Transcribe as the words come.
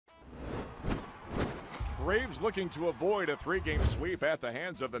Braves looking to avoid a three-game sweep at the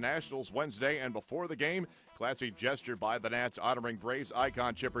hands of the Nationals Wednesday, and before the game, classy gesture by the Nats honoring Braves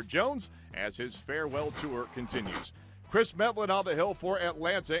icon Chipper Jones as his farewell tour continues. Chris Medlen on the hill for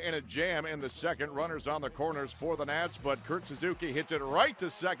Atlanta in a jam in the second. Runners on the corners for the Nats, but Kurt Suzuki hits it right to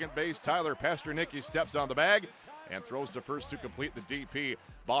second base. Tyler Pasternicki steps on the bag and throws to first to complete the DP.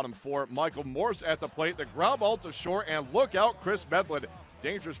 Bottom four, Michael Morse at the plate. The ground ball to short, and look out, Chris Medlen.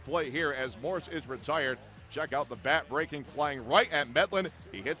 Dangerous play here as Morse is retired. Check out the bat breaking, flying right at Medlen.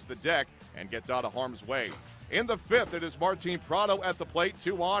 He hits the deck and gets out of harm's way. In the fifth, it is Martin Prado at the plate,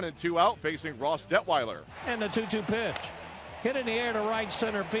 2 on and 2 out, facing Ross Detweiler. And the 2-2 pitch. Hit in the air to right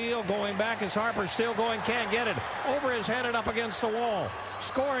center field. Going back as Harper still going, can't get it. Over his head and up against the wall.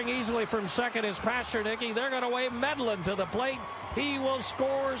 Scoring easily from second is Pasternicki. They're going to wave Medlen to the plate. He will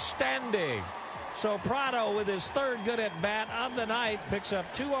score standing. So Prado, with his third good at bat of the night, picks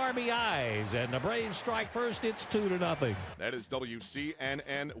up 2 RBIs, and the Braves strike first. It's 2-0. That is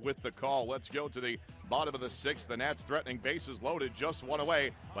WCNN with the call. Let's go to the bottom of the sixth. The Nats threatening, bases loaded, just one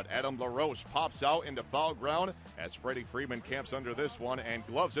away, but Adam LaRoche pops out into foul ground as Freddie Freeman camps under this one and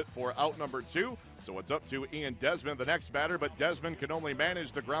gloves it for out number 2. So it's up to Ian Desmond, the next batter, but Desmond can only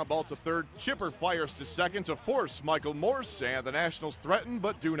manage the ground ball to third. Chipper fires to second to force Michael Morse, and the Nationals threaten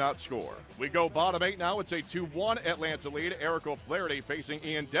but do not score. We go bottom 8 now. It's a 2-1 Atlanta lead. Eric O'Flaherty facing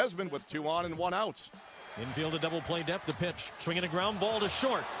Ian Desmond with 2 on and 1 out. Infield a double play depth, the pitch. Swinging a ground ball to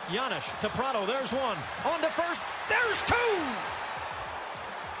short. Giannis to Prado. There's one. On to first. There's 2!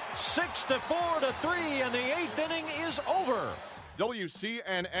 6-4-3, and the 8th inning is over.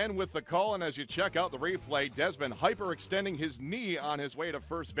 WCNN with the call, and as you check out the replay, Desmond hyperextending his knee on his way to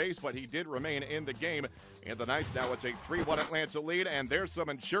first base, but he did remain in the game. In the ninth, now it's a 3-1 Atlanta lead, and there's some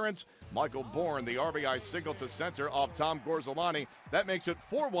insurance. Michael Bourne, the RBI single to center off Tom Gorzolani. That makes it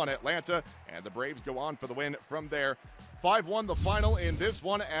 4-1 Atlanta, and the Braves go on for the win from there. 5-1 the final in this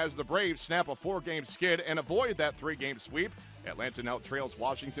one as the Braves snap a 4-game skid and avoid that 3-game sweep. Atlanta now trails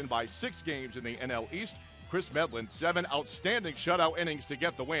Washington by 6 games in the NL East. Chris Medlen, 7 outstanding shutout innings to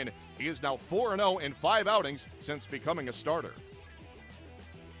get the win. He is now 4-0 in 5 outings since becoming a starter.